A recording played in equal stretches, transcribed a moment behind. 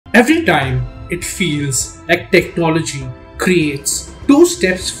Every time it feels like technology creates 2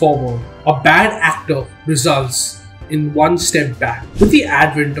 steps forward, a bad actor results in 1 step back. With the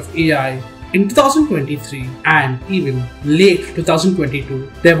advent of AI in 2023 and even late 2022,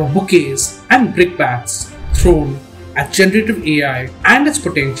 there were bouquets and brickbats thrown at generative AI and its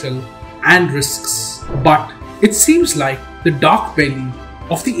potential and risks. But it seems like the dark belly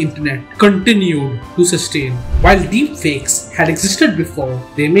of the internet continued to sustain. While deepfakes had existed before,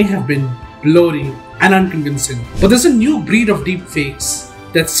 they may have been blurry and unconvincing. But there's a new breed of deepfakes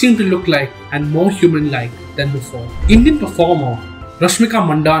that seem to look like and more human-like than before. Indian performer Rashmika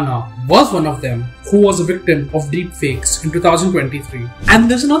Mandanna was one of them who was a victim of deepfakes in 2023. And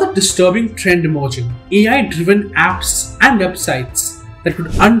there's another disturbing trend emerging: AI-driven apps and websites that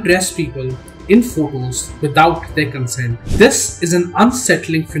could undress people in photos without their consent. This is an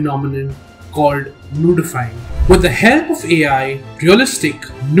unsettling phenomenon called nudifying. With the help of AI, realistic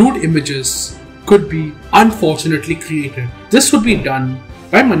nude images could be unfortunately created. This would be done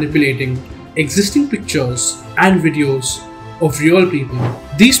by manipulating existing pictures and videos of real people.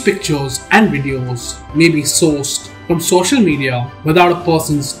 These pictures and videos may be sourced from social media without a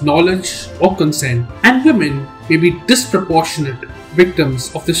person's knowledge or consent, and women may be disproportionate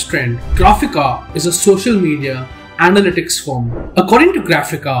victims of this trend. Graphica is a social media analytics firm. According to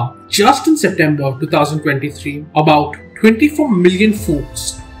Graphica, just in September 2023, about 24 million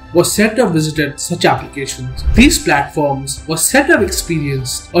folks were said to have visited such applications. These platforms were said to have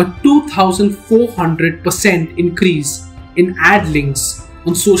experienced a 2,400% increase in ad links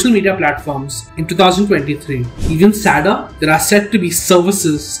on social media platforms in 2023. Even sadder, there are said to be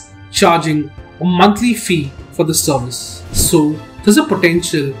services charging a monthly fee for the service. So there's a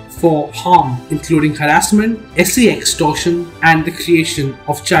potential for harm, including harassment, SE extortion, and the creation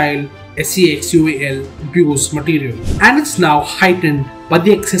of child sexual abuse material. And it's now heightened by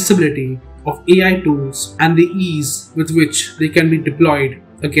the accessibility of AI tools and the ease with which they can be deployed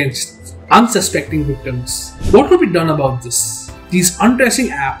against unsuspecting victims. What could be done about this? These undressing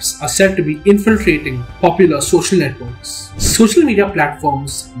apps are said to be infiltrating popular social networks. Social media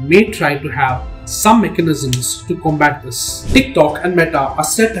platforms may try to have some mechanisms to combat this. TikTok and Meta are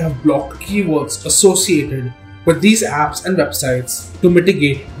said to have blocked keywords associated with these apps and websites to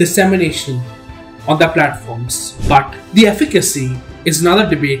mitigate dissemination on their platforms. But the efficacy is another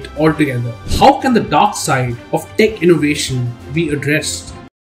debate altogether. How can the dark side of tech innovation be addressed?